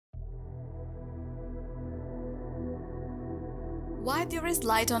Why there is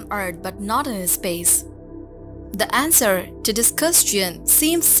light on Earth but not in space? The answer to this question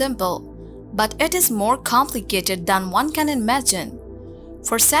seems simple, but it is more complicated than one can imagine.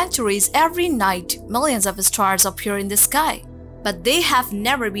 For centuries, every night, millions of stars appear in the sky, but they have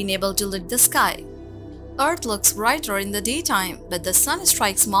never been able to lit the sky. Earth looks brighter in the daytime, but the sun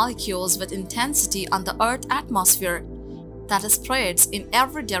strikes molecules with intensity on the Earth's atmosphere that spreads in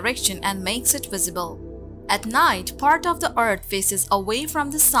every direction and makes it visible. At night, part of the Earth faces away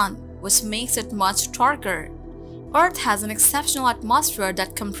from the sun, which makes it much darker. Earth has an exceptional atmosphere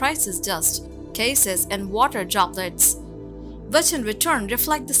that comprises dust, gases, and water droplets, which in return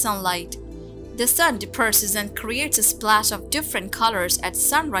reflect the sunlight. The sun disperses and creates a splash of different colors at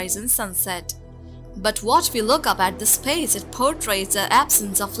sunrise and sunset. But what we look up at the space, it portrays the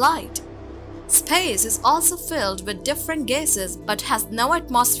absence of light. Space is also filled with different gases but has no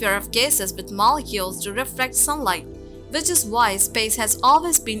atmosphere of gases with molecules to reflect sunlight, which is why space has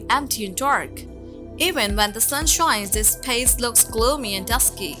always been empty and dark. Even when the sun shines, this space looks gloomy and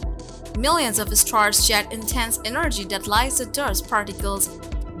dusky. Millions of stars jet intense energy that lights the dust particles,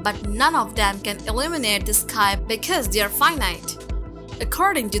 but none of them can illuminate the sky because they are finite.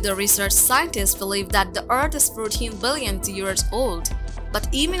 According to the research, scientists believe that the Earth is 14 billion years old. But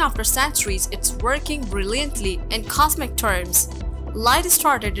even after centuries, it's working brilliantly in cosmic terms. Light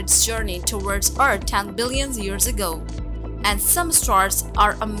started its journey towards Earth 10 billion years ago. And some stars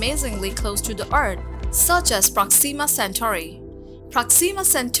are amazingly close to the Earth, such as Proxima Centauri. Proxima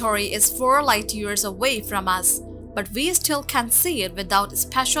Centauri is 4 light-years away from us, but we still can't see it without a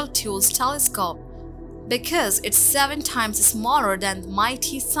special tools telescope, because it's 7 times smaller than the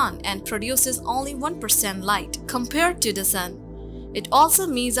mighty Sun and produces only 1% light compared to the Sun. It also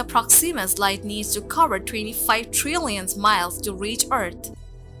means that Proxima's light needs to cover 25 trillion miles to reach Earth.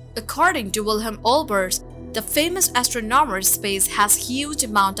 According to Wilhelm Olbers, the famous Astronomers space has huge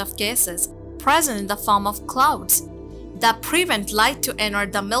amount of gases present in the form of clouds that prevent light to enter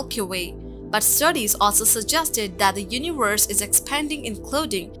the Milky Way. But studies also suggested that the universe is expanding,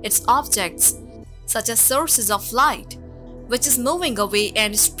 including its objects, such as sources of light, which is moving away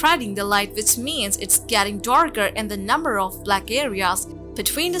and spreading the light, which means it's getting darker and the number of black areas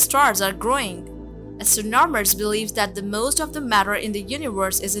between the stars are growing. Astronomers believe that the most of the matter in the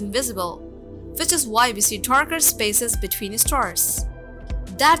universe is invisible, which is why we see darker spaces between stars.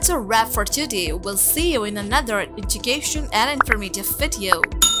 That's a wrap for today. We'll see you in another education and informative video.